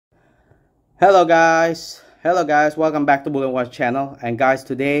Hello guys, welcome back to Bullet Watch channel. And guys,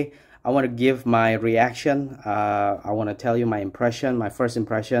 today I want to give my reaction. I want to tell you my first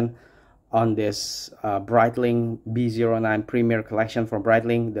impression on this Breitling B09 Premier Collection from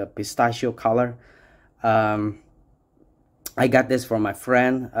Breitling, the pistachio color. I got this from my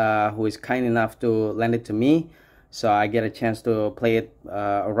friend who is kind enough to lend it to me, so I get a chance to play it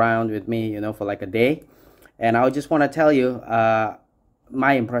around with me, for like a day. And I just want to tell you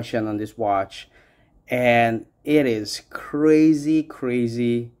my impression on this watch, and it is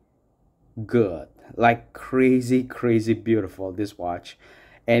crazy good, like crazy beautiful, this watch.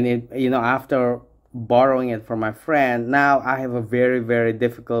 And it, after borrowing it from my friend, now I have a very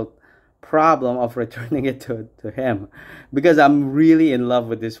difficult problem of returning it to him, because I'm really in love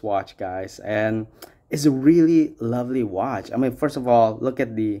with this watch, guys. And it's a really lovely watch. I mean, first of all, look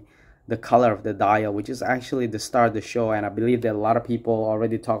at the color of the dial, which is actually the star of the show. And I believe that a lot of people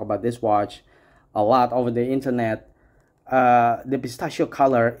already talk about this watch a lot over the internet. The pistachio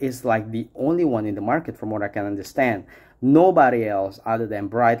color is like the only one in the market, from what I can understand. Nobody else other than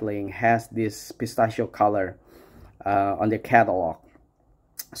Breitling has this pistachio color on their catalog.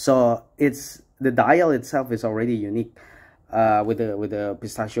 So it's the dial itself is already unique with the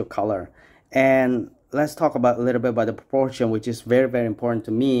pistachio color. And let's talk about a little bit about the proportion, which is very important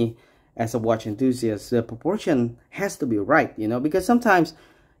to me as a watch enthusiast. The proportion has to be right, because sometimes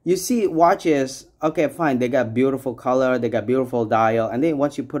you see watches, okay, fine, they got beautiful color, they got beautiful dial, and then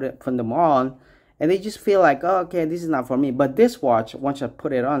once you put them on, and they just feel like, oh, okay, this is not for me. But this watch, once I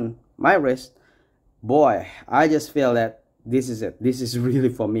put it on my wrist, boy, I just feel that this is it. This is really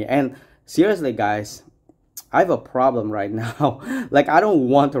for me. And seriously, guys, I have a problem right now. Like, I don't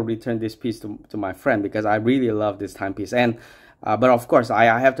want to return this piece to my friend, because I really love this timepiece. And but of course, I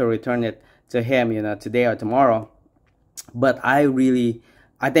have to return it to him, today or tomorrow. But I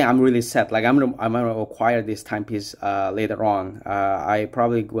think I'm really set. Like, I'm gonna acquire this timepiece later on. I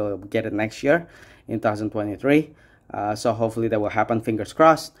probably will get it next year in 2023. So hopefully that will happen. Fingers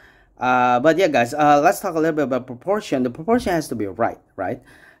crossed. But yeah, guys, let's talk a little bit about proportion. The proportion has to be right?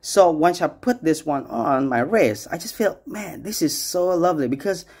 So once I put this one on my wrist, I just feel, man, this is so lovely,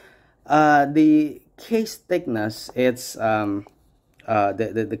 because the case thickness, it's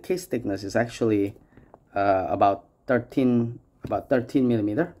the case thickness is actually about 13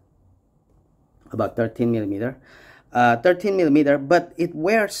 millimeter, but it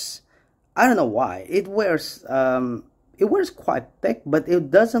wears, I don't know why it wears quite thick, but it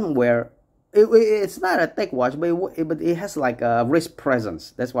doesn't wear it's not a thick watch, but it has like a wrist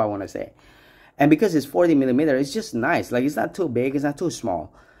presence. That's what I want to say. And because it's 40 millimeter, it's just nice. Like, it's not too big, it's not too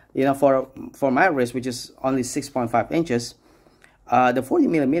small, for my wrist, which is only 6.5 inches. The 40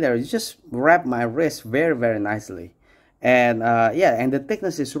 millimeter is just wrap my wrist very nicely. And yeah, and the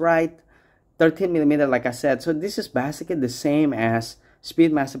thickness is right, 13 millimeter, like I said. So this is basically the same as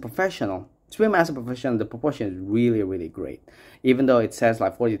Speedmaster Professional. Speedmaster Professional, the proportion is really great, even though it says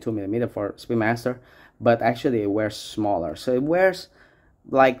like 42 millimeter for Speedmaster, but actually it wears smaller. So it wears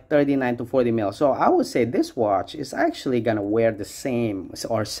like 39 to 40 mil. So I would say this watch is actually gonna wear the same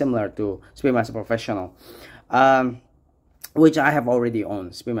or similar to Speedmaster Professional, which I have already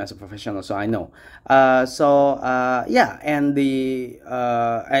owned Speedmaster Professional, so I know. Yeah, and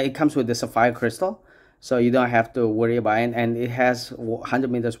it comes with the sapphire crystal, so you don't have to worry about it. And it has 100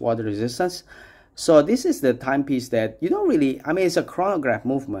 meters water resistance. So this is the timepiece that you don't really, I mean, it's a chronograph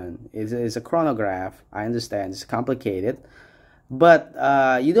movement. It's a chronograph. I understand it's complicated, but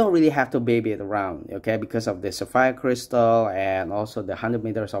you don't really have to baby it around, okay, because of the sapphire crystal and also the 100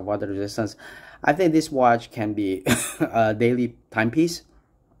 meters of water resistance. I think this watch can be a daily timepiece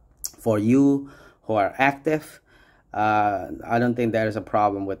for you who are active. I don't think there is a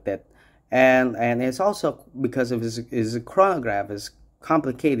problem with it. And it's also because of his chronograph is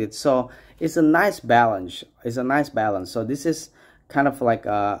complicated, so it's a nice balance. So this is kind of like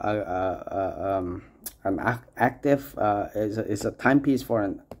an active, is a timepiece for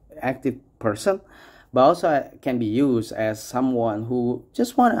an active person, but also can be used as someone who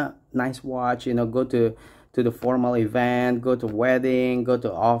just want a nice watch, go to the formal event, go to wedding, go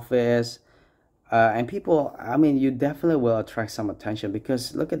to office. And people, I mean, you definitely will attract some attention,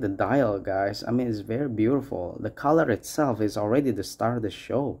 because look at the dial, guys. I mean, it's very beautiful. The color itself is already the star of the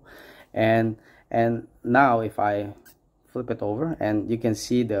show. And now if I flip it over, and you can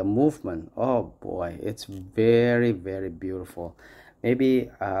see the movement, oh boy, it's very beautiful.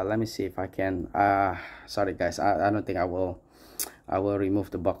 Maybe let me see if I can, sorry guys, I don't think I will remove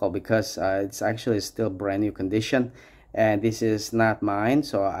the buckle, because it's actually still brand new condition, and this is not mine,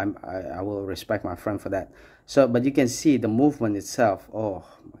 so I will respect my friend for that. So but you can see the movement itself. Oh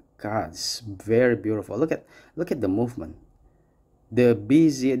my God, it's very beautiful. Look at the movement. The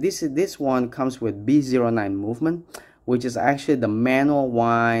this one comes with B09 movement, which is actually the manual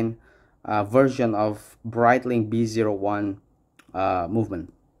wind version of Breitling B01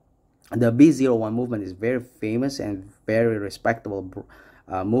 movement. The B01 movement is very famous and very respectable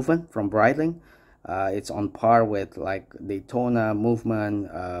movement from Breitling. It's on par with like Daytona movement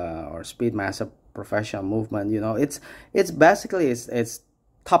or Speedmaster Professional movement. You know, it's basically it's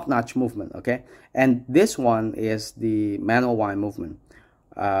top-notch movement. Okay, and this one is the manual wind movement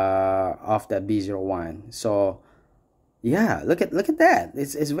of the B01. So yeah, look at that.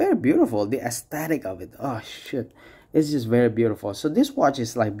 It's very beautiful. The aesthetic of it. Oh shit, it's just very beautiful. So this watch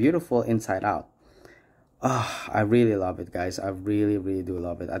is like beautiful inside out. Oh, I really love it, guys. I really do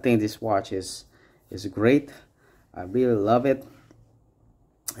love it. I think this watch is great. I really love it.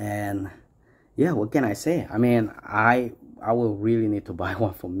 And yeah, what can I say? I mean, I will really need to buy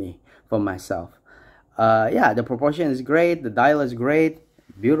one for myself. Yeah, the proportion is great. The dial is great.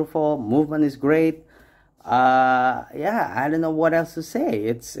 Beautiful. Movement is great. Yeah, I don't know what else to say.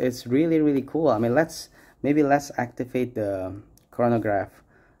 It's really cool. I mean, let's activate the chronograph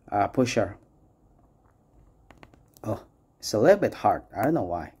pusher. Oh, it's a little bit hard. I don't know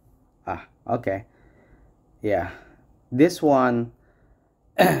why. Okay. Yeah, this one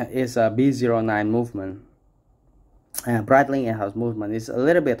is a B09 movement. Breitling in-house movement. It's a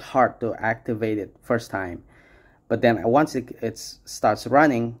little bit hard to activate it first time, but then once it starts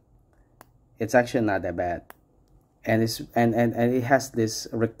running, it's actually not that bad. And it's and it has this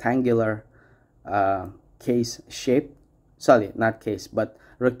rectangular case shape. Sorry, not case, but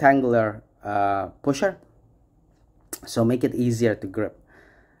rectangular pusher. So make it easier to grip.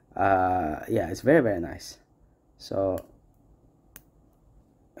 Yeah, it's very nice. So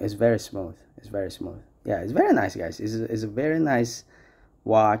it's very smooth. It's very smooth. Yeah, it's very nice, guys. It's a very nice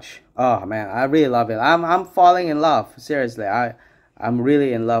watch. Oh man, I really love it. I'm falling in love. Seriously, I'm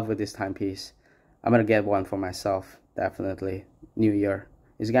really in love with this timepiece. I'm gonna get one for myself, definitely. New Year.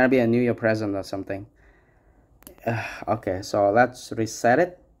 It's gonna be a New Year present or something. Okay, so let's reset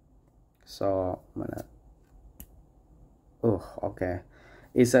it. So I'm gonna. Oh, okay.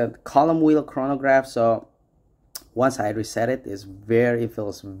 It's a column wheel chronograph. So once I reset it, it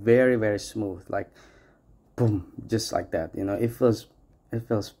feels very smooth, like boom, just like that. You know, it feels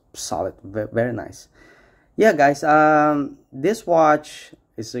solid, very nice. Yeah, guys. This watch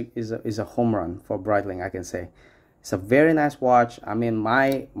is a home run for Breitling, I can say. It's a very nice watch. I mean,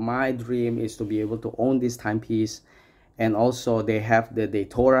 my dream is to be able to own this timepiece. And also they have the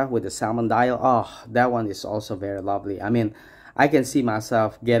Daytona with the salmon dial. Oh, that one is also very lovely. I mean, I can see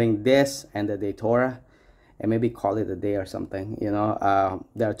myself getting this and the Daytona and maybe call it a day or something. You know,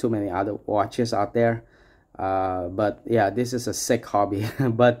 there are too many other watches out there. But yeah, this is a sick hobby.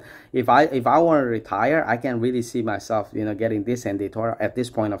 But if I want to retire, I can really see myself, you know, getting this and Daytona. At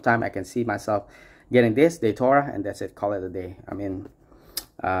this point of time, I can see myself getting this Daytona and that's it, call it a day. I mean,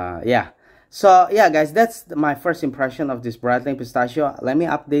 yeah. So yeah, guys, that's my first impression of this Breitling Pistachio. Let me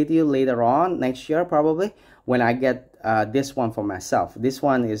update you later on next year, probably, when I get this one for myself. This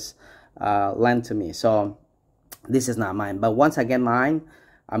one is lent to me, so this is not mine. But once I get mine,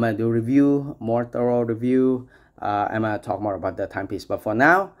 I'm gonna do review, more thorough review. I'm gonna talk more about the timepiece. But for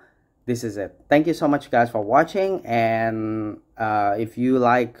now, this is it. Thank you so much, guys, for watching. And if you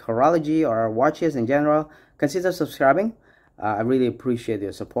like horology or watches in general, consider subscribing. I really appreciate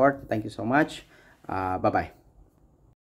your support. Thank you so much. Bye-bye.